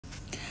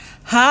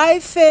Hi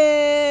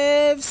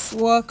favs,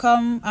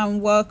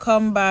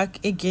 welcome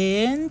back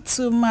again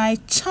to my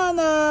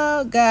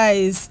channel,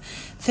 guys.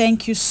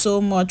 Thank you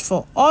so much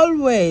for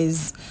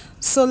always.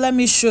 So let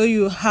me show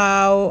you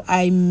how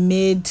I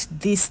made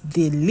this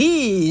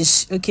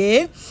delish.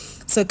 Okay,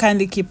 so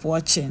kindly keep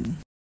watching.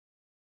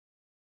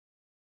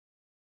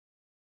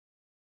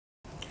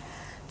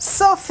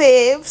 So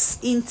faves,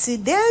 in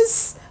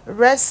today's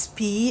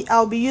recipe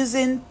I'll be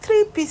using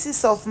 3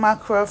 pieces of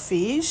mackerel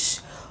fish,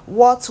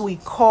 what we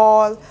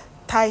call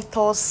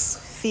Titus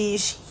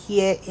fish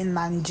here in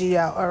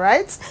Nigeria. All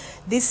right,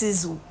 this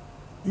is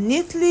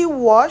neatly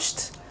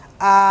washed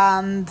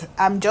and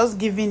I'm just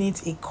giving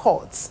it a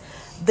cut.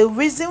 The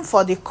reason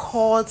for the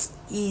cut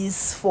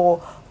is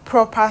for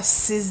proper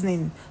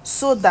seasoning,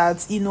 so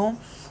that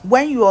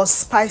when you are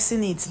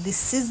spicing it, the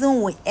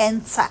season will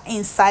enter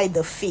inside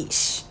the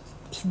fish.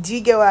 Do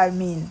you get what I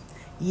mean?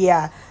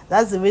 Yeah,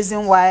 that's the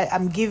reason why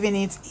I'm giving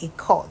it a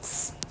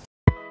cut.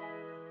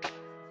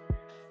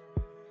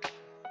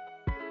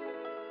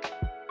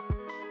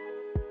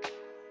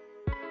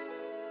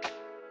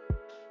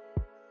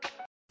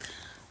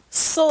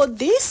 So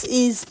this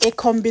is a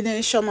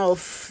combination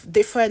of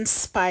different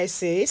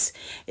spices,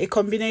 a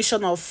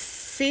combination of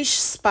fish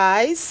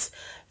spice,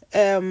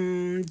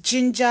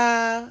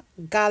 ginger,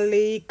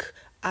 garlic,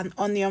 and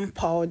onion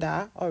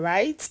powder, all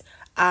right,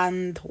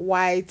 and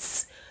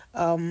white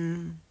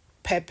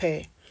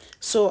pepper.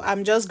 So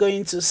I'm just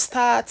going to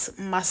start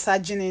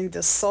massaging in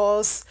the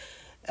sauce,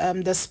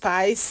 the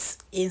spice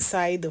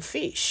inside the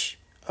fish,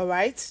 all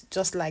right,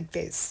 just like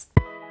this.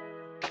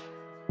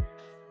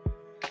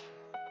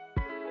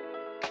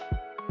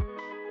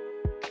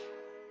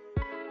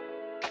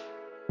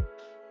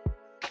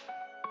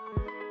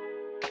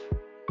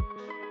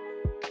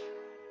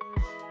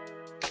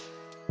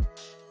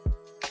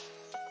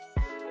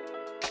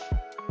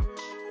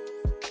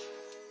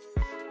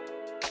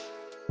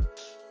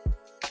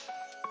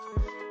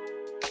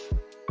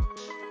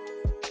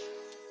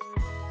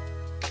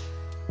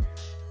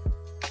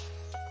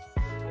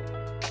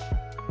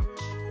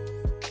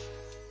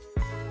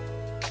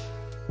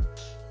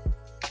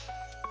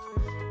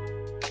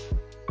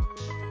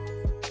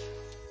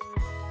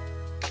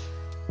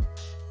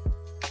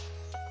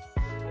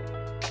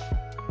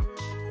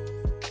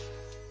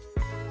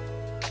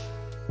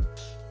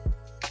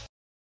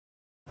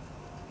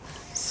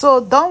 So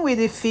done with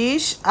the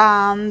fish,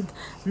 and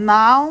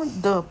now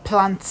the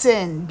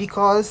plantain,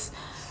 because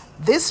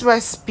this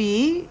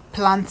recipe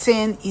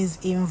plantain is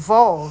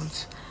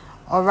involved.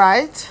 All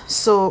right,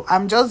 so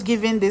I'm just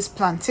giving this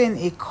plantain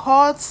a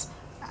cut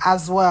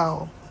as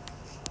well.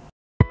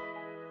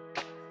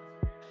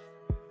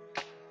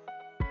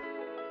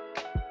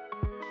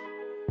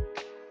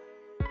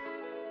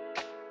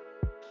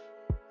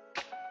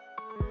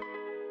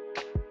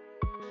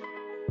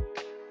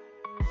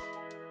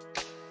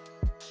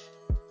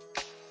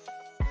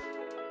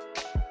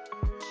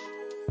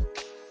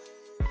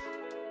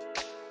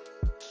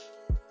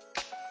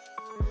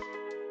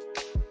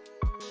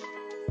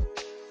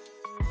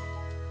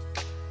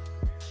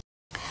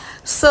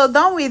 So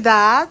done with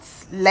that,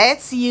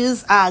 let's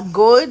use our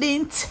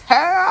golden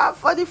terra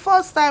for the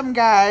first time,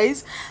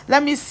 guys.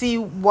 Let me see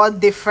what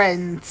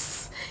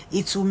difference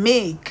it will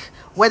make,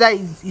 whether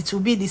it will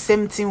be the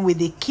same thing with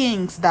the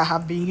kings that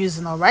have been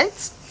using. All right,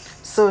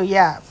 so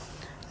yeah,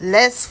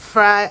 let's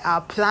fry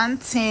our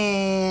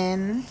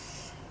plantain.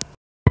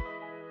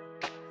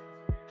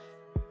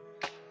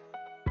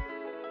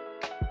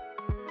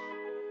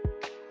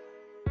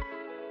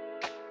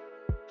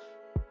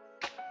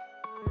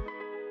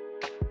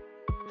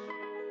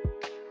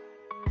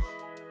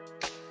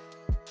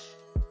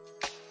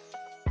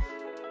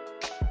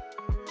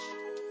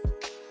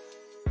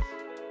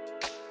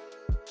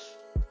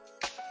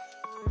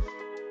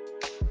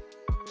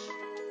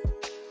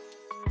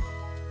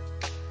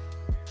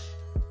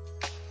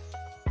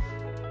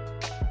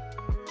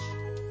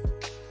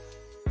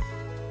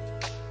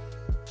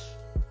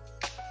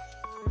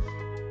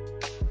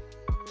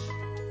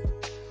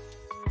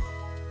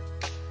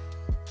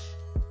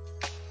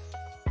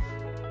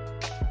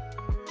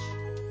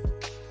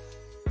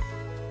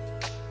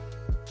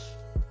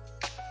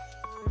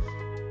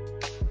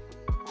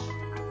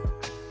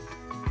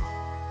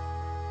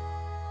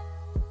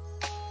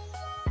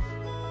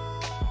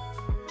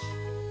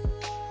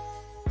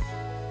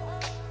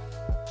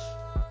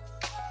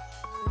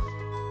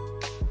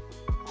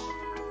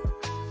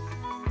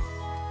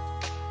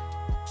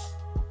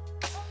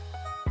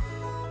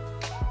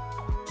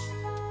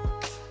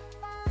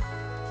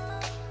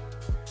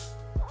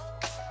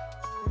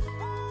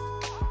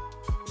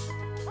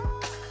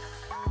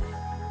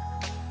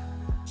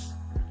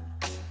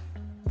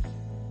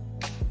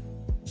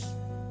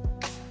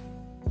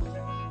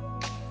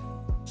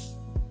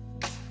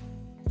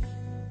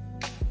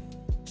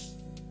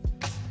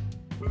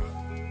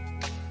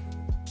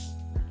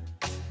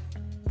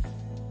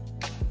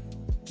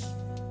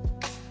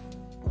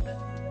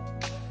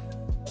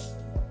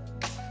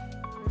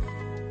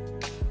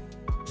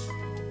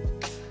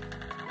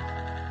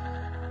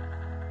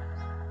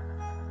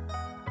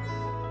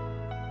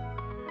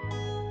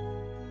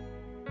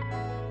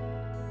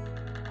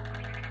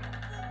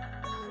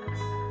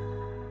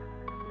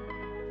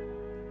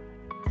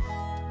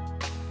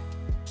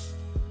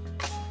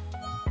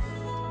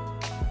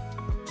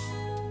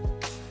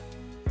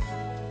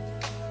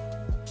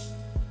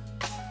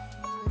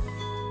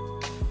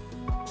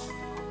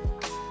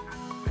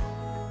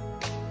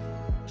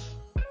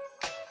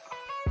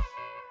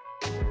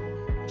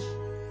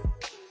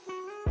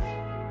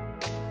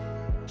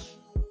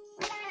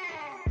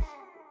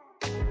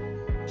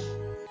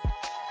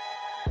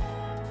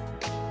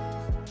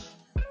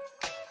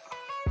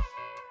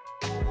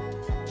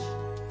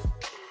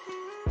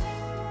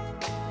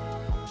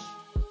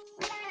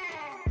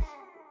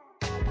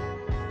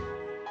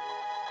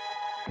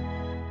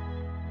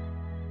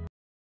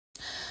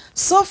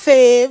 So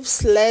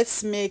faves,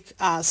 let's make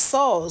our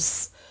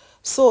sauce.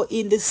 So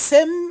in the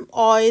same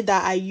oil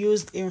that I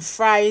used in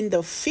frying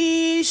the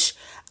fish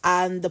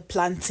and the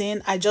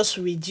plantain, I just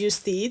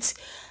reduced it.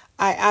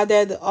 I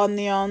added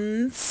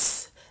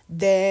onions,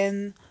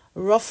 then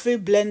roughly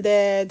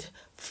blended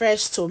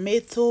fresh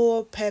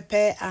tomato,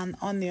 pepper and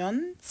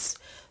onions.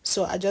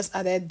 So I just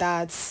added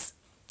that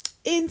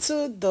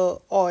into the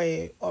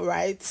oil, all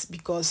right,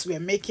 because we're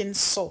making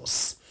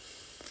sauce.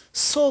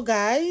 So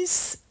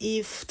guys,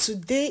 if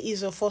today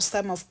is your first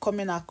time of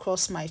coming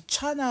across my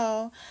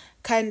channel,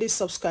 kindly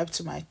subscribe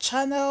to my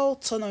channel,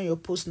 turn on your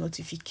post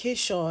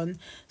notification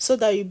so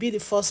that you'll be the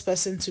first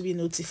person to be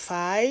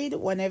notified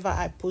whenever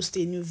I post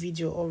a new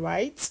video, all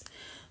right?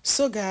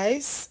 So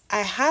guys,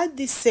 I had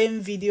the same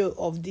video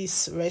of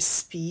this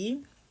recipe.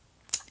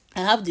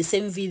 I have the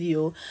same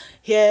video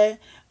here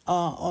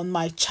on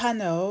my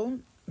channel,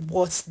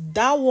 but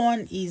that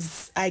one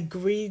is I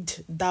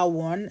grilled that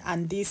one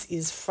and this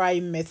is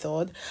frying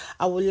method.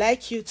 I would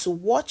like you to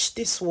watch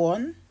this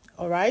one,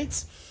 all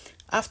right?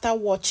 After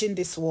watching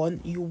this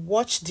one, you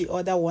watch the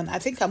other one. I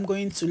think I'm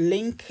going to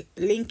link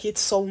it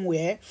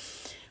somewhere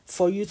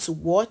for you to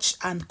watch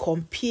and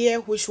compare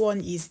which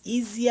one is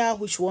easier,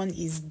 which one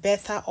is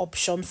better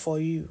option for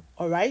you,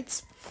 all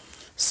right?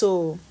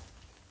 So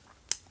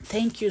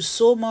thank you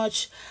so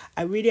much.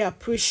 I really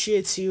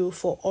appreciate you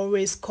for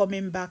always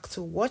coming back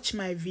to watch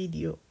my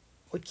video.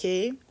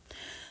 Okay,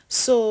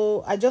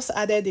 so I just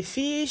added the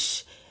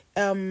fish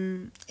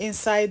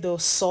inside the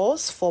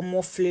sauce for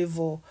more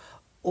flavor,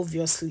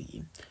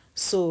 obviously.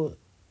 So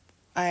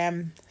I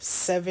am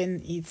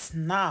serving it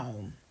now.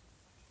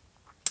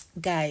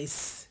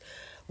 Guys,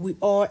 we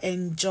all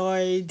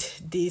enjoyed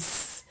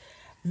this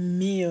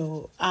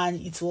meal and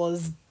it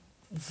was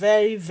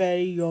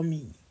very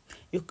yummy.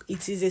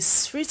 It is a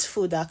street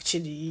food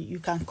actually. You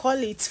can call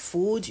it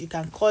food, you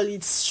can call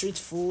it street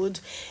food,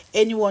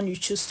 anyone you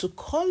choose to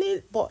call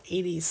it, but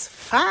it is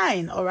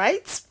fine, all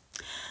right?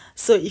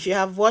 So if you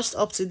have watched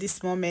up to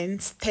this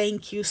moment,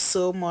 thank you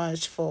so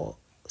much for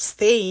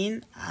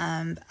staying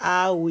and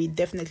I will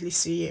definitely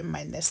see you in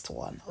my next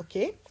one.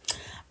 Okay,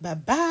 bye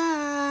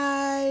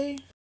bye.